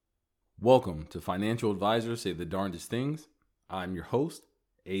Welcome to Financial Advisors Say the Darndest Things. I'm your host,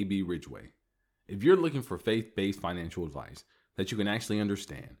 A.B. Ridgway. If you're looking for faith-based financial advice that you can actually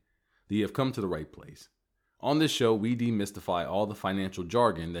understand, then you have come to the right place. On this show, we demystify all the financial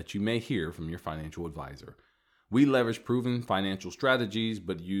jargon that you may hear from your financial advisor. We leverage proven financial strategies,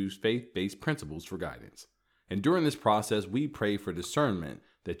 but use faith-based principles for guidance. And during this process, we pray for discernment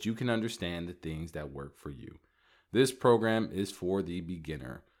that you can understand the things that work for you. This program is for the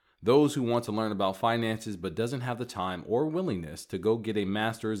beginner. Those who want to learn about finances but doesn't have the time or willingness to go get a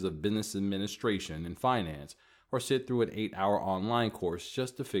master's of business administration in finance or sit through an 8-hour online course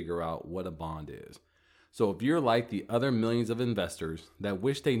just to figure out what a bond is. So if you're like the other millions of investors that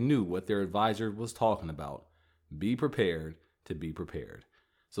wish they knew what their advisor was talking about, be prepared to be prepared.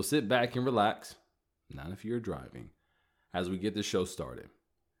 So sit back and relax, not if you're driving, as we get the show started.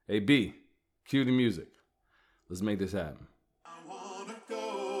 Hey B, cue the music. Let's make this happen.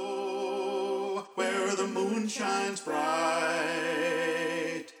 Where the moon shines bright,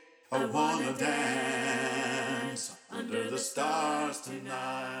 I wanna dance under the stars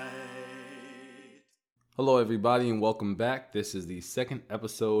tonight. Hello everybody and welcome back. This is the second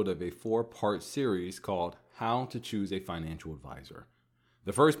episode of a 4-part series called How to Choose a Financial Advisor.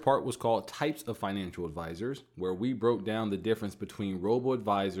 The first part was called Types of Financial Advisors, where we broke down the difference between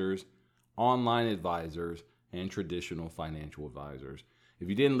robo-advisors, online advisors, and traditional financial advisors. If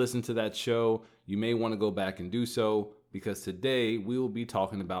you didn't listen to that show, you may want to go back and do so, because today we will be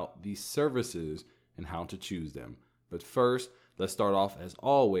talking about these services and how to choose them. But first, let's start off as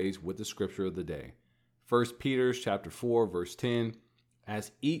always with the scripture of the day. 1 Peter chapter 4, verse 10,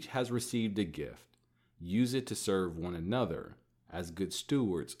 as each has received a gift, use it to serve one another as good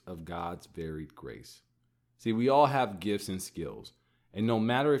stewards of God's varied grace. See, we all have gifts and skills, and no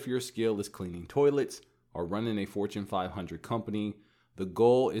matter if your skill is cleaning toilets or running a Fortune 500 company, the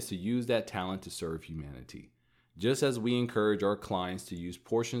goal is to use that talent to serve humanity. Just as we encourage our clients to use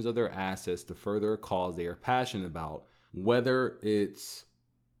portions of their assets to further a cause they are passionate about, whether it's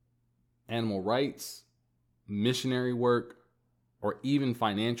animal rights, missionary work, or even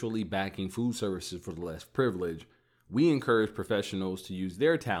financially backing food services for the less privileged, we encourage professionals to use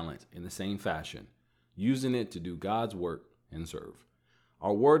their talent in the same fashion, using it to do God's work and serve.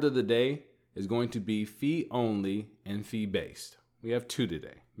 Our word of the day is going to be fee only and fee based. We have 2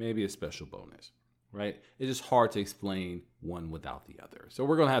 today, maybe a special bonus, right? It's just hard to explain one without the other. So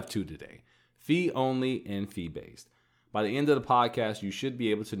we're going to have 2 today, fee only and fee based. By the end of the podcast, you should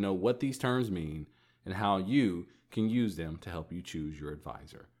be able to know what these terms mean and how you can use them to help you choose your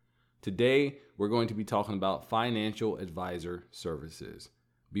advisor. Today, we're going to be talking about financial advisor services.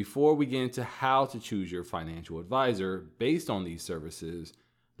 Before we get into how to choose your financial advisor based on these services,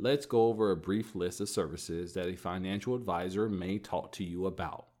 let's go over a brief list of services that a financial advisor may talk to you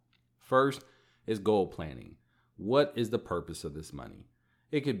about. First is goal planning. What is the purpose of this money?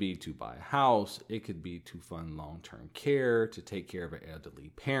 It could be to buy a house. It could be to fund long-term care, to take care of an elderly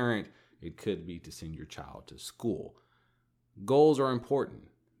parent. It could be to send your child to school. Goals are important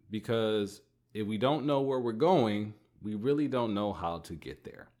because if we don't know where we're going, we really don't know how to get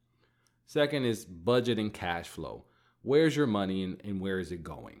there. Second is budget and cash flow. Where's your money and where is it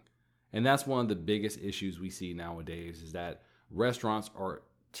going? And that's one of the biggest issues we see nowadays is that restaurants are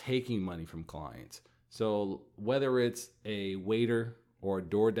taking money from clients. So whether it's a waiter or a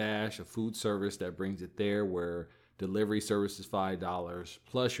DoorDash, a food service that brings it there where delivery service is $5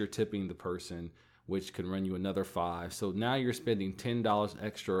 plus you're tipping the person, which can run you another $5. So now you're spending $10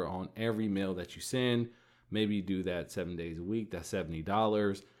 extra on every meal that you send. Maybe you do that 7 days a week. That's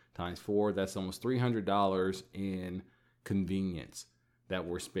 $70 times 4. That's almost $300 in convenience that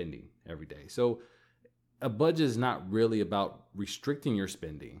we're spending every day. So a budget is not really about restricting your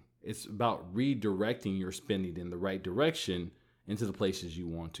spending. It's about redirecting your spending in the right direction into the places you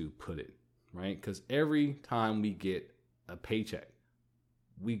want to put it, right? Because every time we get a paycheck,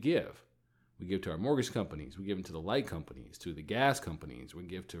 we give. We give to our mortgage companies. We give them to the light companies, to the gas companies. We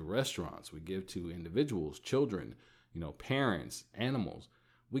give to restaurants. We give to individuals, children, parents, animals.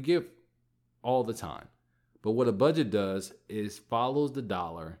 We give all the time. But what a budget does is follows the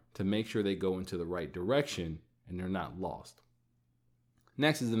dollar to make sure they go into the right direction and they're not lost.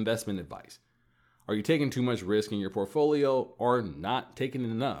 Next is investment advice. Are you taking too much risk in your portfolio or not taking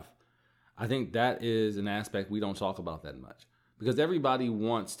enough? I think that is an aspect we don't talk about that much because everybody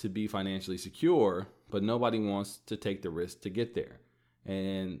wants to be financially secure, but nobody wants to take the risk to get there.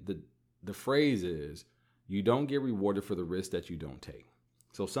 And the phrase is, you don't get rewarded for the risk that you don't take.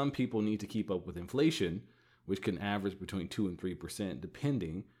 So some people need to keep up with inflation, which can average between 2 and 3%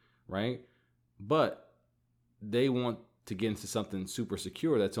 depending, right? But they want to get into something super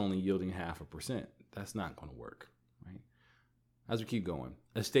secure that's only yielding 0.5%. That's not going to work, right? As we keep going,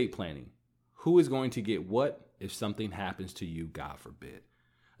 estate planning. Who is going to get what if something happens to you, God forbid?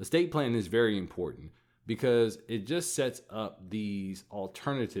 Estate planning is very important because it just sets up these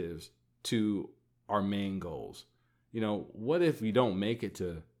alternatives to our main goals. What if we don't make it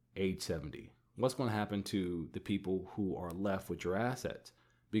to age 70? What's going to happen to the people who are left with your assets?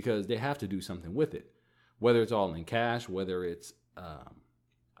 Because they have to do something with it, whether it's all in cash, whether it's a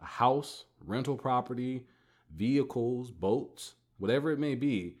house, rental property, vehicles, boats, whatever it may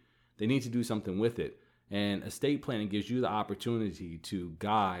be, they need to do something with it. And estate planning gives you the opportunity to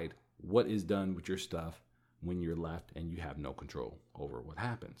guide what is done with your stuff when you're left and you have no control over what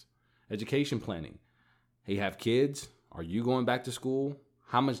happens. Education planning. Hey, you have kids? Are you going back to school?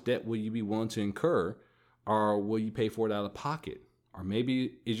 How much debt will you be willing to incur? Or will you pay for it out of pocket? Or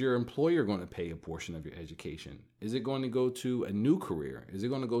maybe is your employer going to pay a portion of your education? Is it going to go to a new career? Is it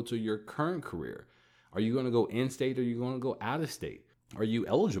going to go to your current career? Are you going to go in-state or are you going to go out of state? Are you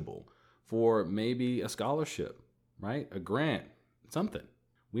eligible for maybe a scholarship, right? A grant, something.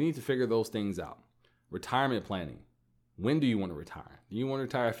 We need to figure those things out. Retirement planning. When do you want to retire? Do you want to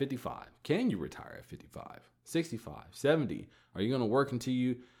retire at 55? Can you retire at 55, 65, 70? Are you going to work until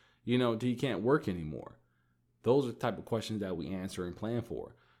you can't work anymore? Those are the type of questions that we answer and plan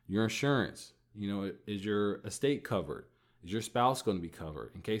for. Your insurance, is your estate covered? Is your spouse going to be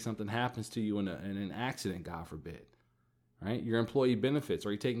covered in case something happens to you in an accident, God forbid? Right? Your employee benefits.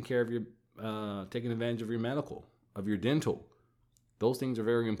 Are you taking care of taking advantage of your medical, of your dental? Those things are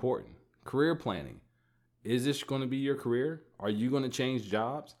very important. Career planning. Is this going to be your career? Are you going to change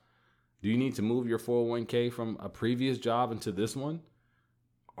jobs? Do you need to move your 401k from a previous job into this one?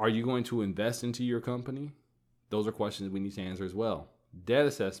 Are you going to invest into your company? Those are questions we need to answer as well. Debt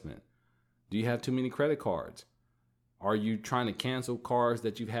assessment. Do you have too many credit cards? Are you trying to cancel cards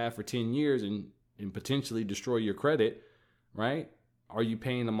that you've had for 10 years and potentially destroy your credit, right? Are you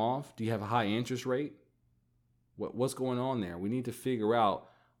paying them off? Do you have a high interest rate? What's going on there? We need to figure out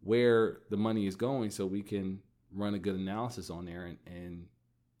where the money is going so we can run a good analysis on there and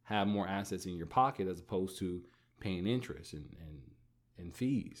have more assets in your pocket as opposed to paying interest and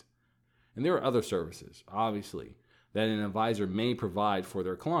fees. And there are other services, obviously, that an advisor may provide for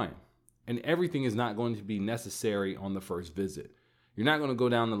their client. And everything is not going to be necessary on the first visit. You're not going to go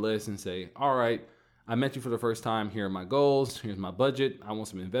down the list and say, all right, I met you for the first time. Here are my goals. Here's my budget. I want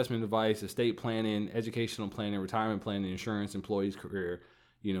some investment advice, estate planning, educational planning, retirement planning, insurance, employees career,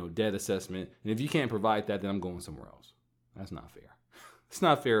 debt assessment. And if you can't provide that, then I'm going somewhere else. That's not fair. It's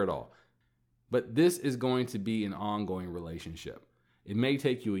not fair at all. But this is going to be an ongoing relationship. It may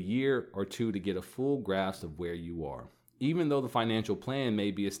take you a year or two to get a full grasp of where you are. Even though the financial plan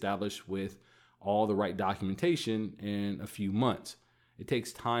may be established with all the right documentation in a few months, it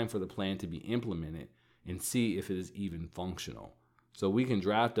takes time for the plan to be implemented and see if it is even functional. So we can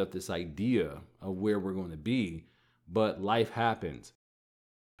draft up this idea of where we're going to be, but life happens.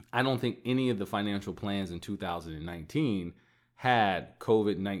 I don't think any of the financial plans in 2019 had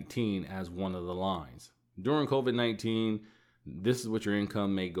COVID-19 as one of the lines. During COVID-19, this is what your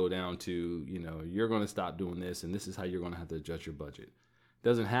income may go down to. You're going to stop doing this, and this is how you're going to have to adjust your budget. It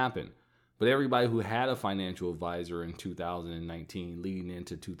doesn't happen. But everybody who had a financial advisor in 2019 leading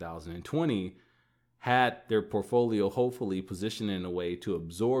into 2020 had their portfolio hopefully positioned in a way to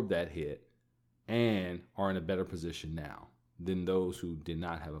absorb that hit and are in a better position now than those who did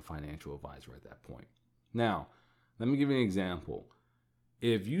not have a financial advisor at that point. Now, let me give you an example.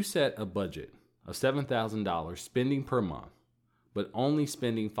 If you set a budget of $7,000 spending per month, but only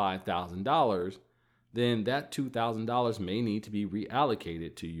spending $5,000, then that $2,000 may need to be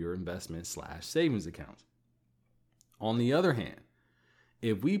reallocated to your investment/savings accounts. On the other hand,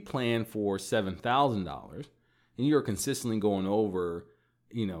 if we plan for $7,000 and you're consistently going over,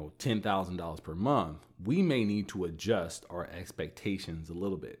 $10,000 per month, we may need to adjust our expectations a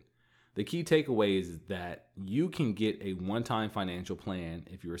little bit. The key takeaway is that you can get a one-time financial plan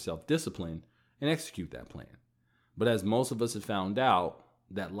if you're self-disciplined and execute that plan. But as most of us have found out,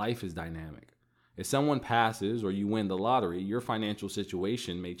 that life is dynamic. If someone passes or you win the lottery, your financial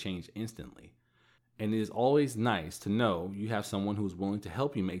situation may change instantly. And it is always nice to know you have someone who's willing to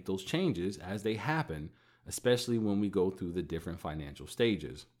help you make those changes as they happen, especially when we go through the different financial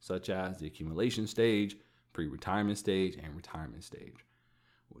stages, such as the accumulation stage, pre-retirement stage, and retirement stage.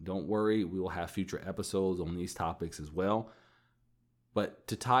 Don't worry, we will have future episodes on these topics as well. But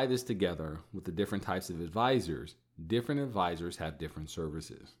to tie this together with the different types of advisors, different advisors have different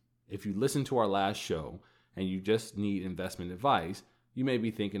services. If you listen to our last show and you just need investment advice, you may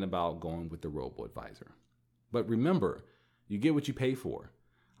be thinking about going with the robo-advisor. But remember, You get what you pay for.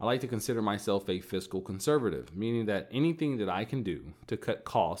 I like to consider myself a fiscal conservative, meaning that anything that I can do to cut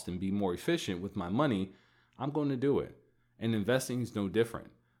costs and be more efficient with my money, I'm going to do it. And investing is no different.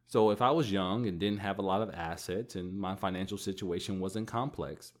 So if I was young and didn't have a lot of assets and my financial situation wasn't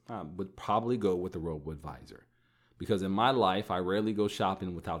complex, I would probably go with a robo-advisor. Because in my life, I rarely go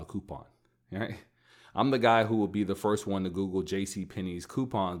shopping without a coupon. Right? I'm the guy who will be the first one to Google JCPenney's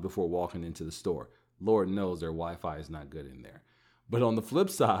coupons before walking into the store. Lord knows their Wi-Fi is not good in there. But on the flip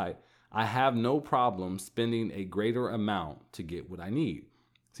side, I have no problem spending a greater amount to get what I need.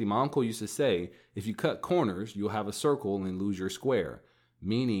 See, my uncle used to say, if you cut corners, you'll have a circle and lose your square,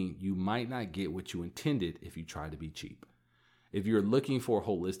 meaning you might not get what you intended if you try to be cheap. If you're looking for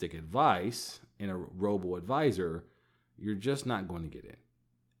holistic advice in a robo-advisor, you're just not going to get it.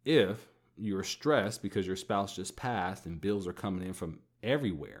 If you're stressed because your spouse just passed and bills are coming in from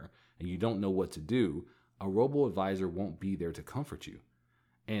everywhere and you don't know what to do, a robo-advisor won't be there to comfort you.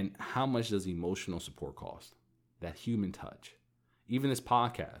 And how much does emotional support cost? That human touch. Even this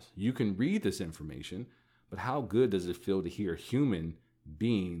podcast, you can read this information, but how good does it feel to hear a human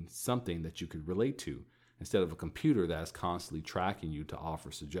being something that you could relate to instead of a computer that is constantly tracking you to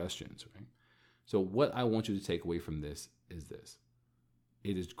offer suggestions, right? So what I want you to take away from this is this.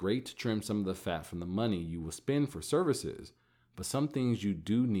 It is great to trim some of the fat from the money you will spend for services, but some things you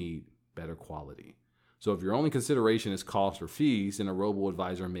do need better quality. So if your only consideration is cost or fees, then a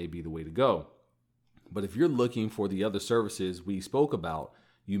robo-advisor may be the way to go. But if you're looking for the other services we spoke about,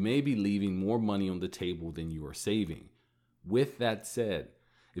 you may be leaving more money on the table than you are saving. With that said,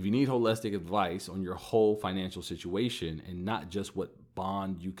 if you need holistic advice on your whole financial situation and not just what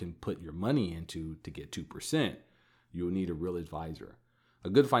bond you can put your money into to get 2%, you will need a real advisor. A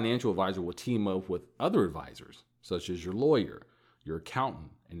good financial advisor will team up with other advisors, such as your lawyer, your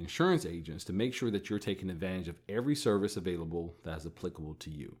accountant, and insurance agents to make sure that you're taking advantage of every service available that is applicable to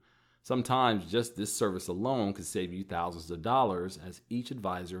you. Sometimes just this service alone could save you thousands of dollars as each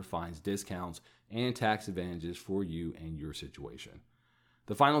advisor finds discounts and tax advantages for you and your situation.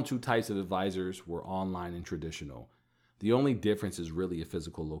 The final two types of advisors were online and traditional. The only difference is really a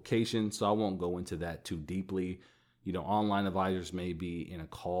physical location, so I won't go into that too deeply. Online advisors may be in a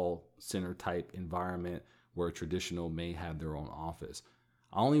call center type environment where a traditional may have their own office.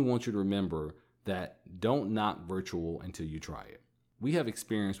 I only want you to remember that don't knock virtual until you try it. We have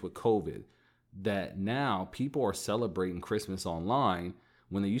experienced with COVID that now people are celebrating Christmas online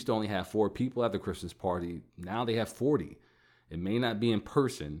when they used to only have 4 people at the Christmas party. Now they have 40. It may not be in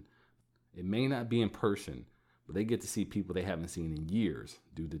person, but they get to see people they haven't seen in years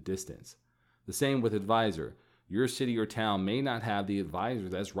due to distance. The same with advisor. Your city or town may not have the advisor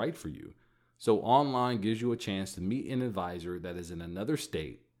that's right for you. So online gives you a chance to meet an advisor that is in another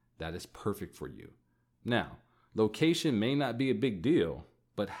state that is perfect for you. Now, location may not be a big deal,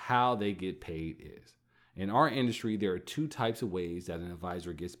 but how they get paid is. In our industry, there are 2 types of ways that an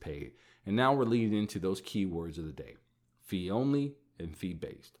advisor gets paid. And now we're leading into those key words of the day: fee only and fee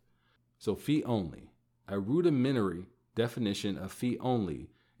based. So fee only, a rudimentary definition of fee only,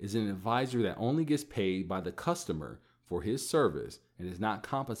 is an advisor that only gets paid by the customer for his service and is not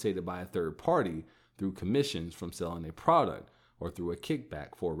compensated by a third party through commissions from selling a product or through a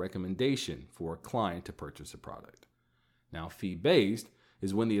kickback for a recommendation for a client to purchase a product. Now, fee-based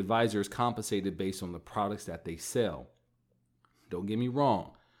is when the advisor is compensated based on the products that they sell. Don't get me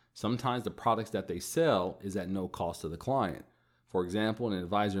wrong. Sometimes the products that they sell is at no cost to the client. For example, an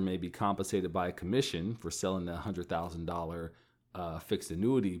advisor may be compensated by a commission for selling a $100,000 fixed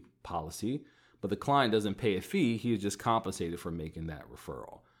annuity policy, but the client doesn't pay a fee. He is just compensated for making that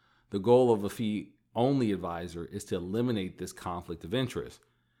referral. The goal of a fee-only advisor is to eliminate this conflict of interest.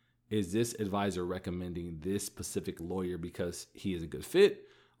 Is this advisor recommending this specific lawyer because he is a good fit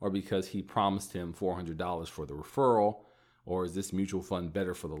or because he promised him $400 for the referral? Or is this mutual fund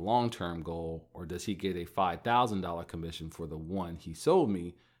better for the long-term goal? Or does he get a $5,000 commission for the one he sold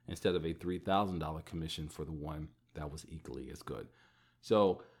me instead of a $3,000 commission for the one that was equally as good?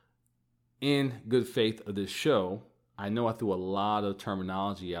 So in good faith of this show, I know I threw a lot of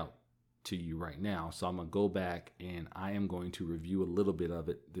terminology out to you right now. So I'm going to go back and I am going to review a little bit of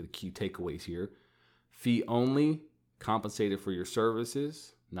it, the key takeaways here. Fee only, compensated for your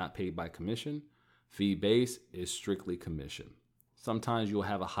services, not paid by commission. Fee base is strictly commission. Sometimes you'll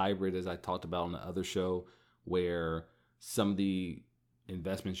have a hybrid, as I talked about on the other show, where some of the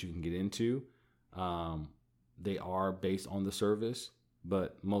investments you can get into, they are based on the service.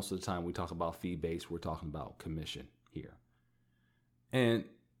 But most of the time we talk about fee based, we're talking about commission here. And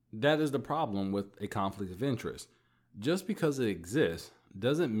that is the problem with a conflict of interest. Just because it exists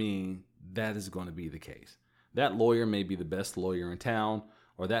doesn't mean that is going to be the case. That lawyer may be the best lawyer in town,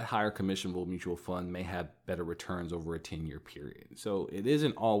 or that higher commissionable mutual fund may have better returns over a 10-year period. So it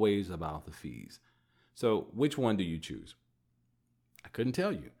isn't always about the fees. So which one do you choose? I couldn't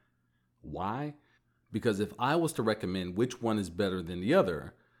tell you. Why? Because if I was to recommend which one is better than the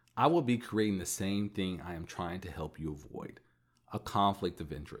other, I will be creating the same thing I am trying to help you avoid, a conflict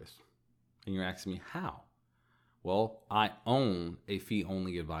of interest. And you're asking me how? Well, I own a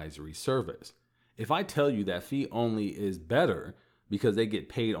fee-only advisory service. If I tell you that fee-only is better because they get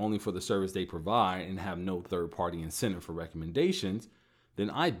paid only for the service they provide and have no third-party incentive for recommendations, then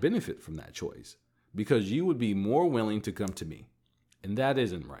I'd benefit from that choice because you would be more willing to come to me. And that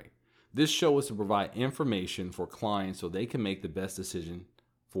isn't right. This show is to provide information for clients so they can make the best decision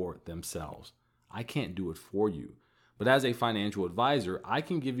for themselves. I can't do it for you. But as a financial advisor, I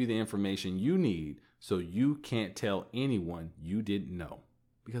can give you the information you need so you can't tell anyone you didn't know.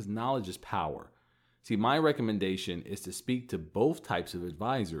 Because knowledge is power. See, my recommendation is to speak to both types of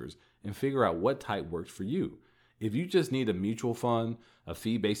advisors and figure out what type works for you. If you just need a mutual fund, a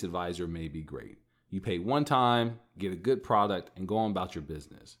fee-based advisor may be great. You pay one time, get a good product, and go on about your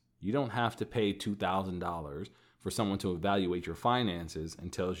business. You don't have to pay $2,000 for someone to evaluate your finances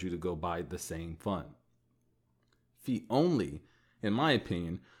and tells you to go buy the same fund. Fee only, in my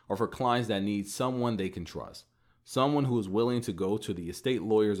opinion, are for clients that need someone they can trust. Someone who is willing to go to the estate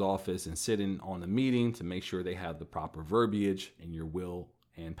lawyer's office and sit in on a meeting to make sure they have the proper verbiage in your will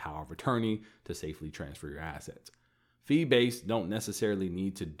and power of attorney to safely transfer your assets. Fee-based don't necessarily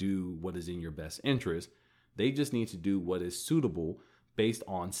need to do what is in your best interest. They just need to do what is suitable based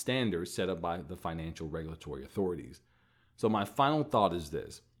on standards set up by the financial regulatory authorities. So my final thought is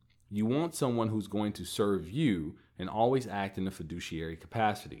this. You want someone who's going to serve you and always act in a fiduciary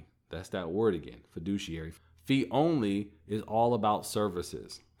capacity. That's that word again, fiduciary. Fee only is all about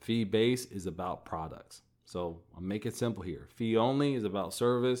services. Fee based is about products. So I'll make it simple here. Fee only is about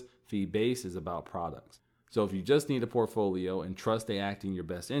service. Fee based is about products. So if you just need a portfolio and trust they act in your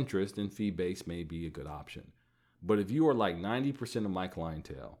best interest, then fee based may be a good option. But if you are like 90% of my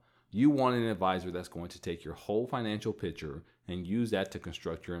clientele, you want an advisor that's going to take your whole financial picture and use that to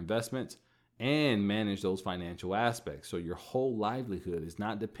construct your investments and manage those financial aspects so your whole livelihood is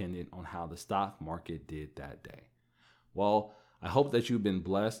not dependent on how the stock market did that day. Well, I hope that you've been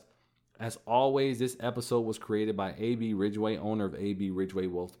blessed. As always, this episode was created by A.B. Ridgway, owner of A.B. Ridgway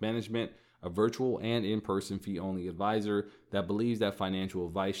Wealth Management, a virtual and in-person fee-only advisor that believes that financial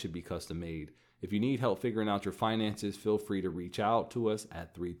advice should be custom-made. If you need help figuring out your finances, feel free to reach out to us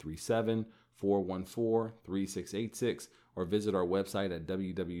at 337-414-3686 or visit our website at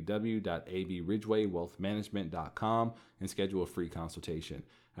www.abridgwaywealthmanagement.com and schedule a free consultation.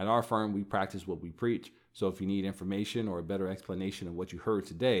 At our firm, we practice what we preach, so if you need information or a better explanation of what you heard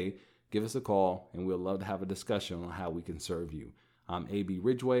today, give us a call and we'd love to have a discussion on how we can serve you. I'm A.B.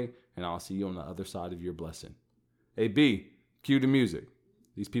 Ridgway, and I'll see you on the other side of your blessing. Hey, B, cue the music.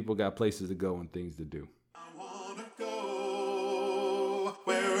 These people got places to go and things to do. I wanna go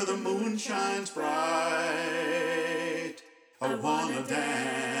where the moon shines bright. I wanna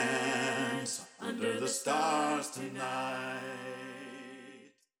dance under the stars tonight.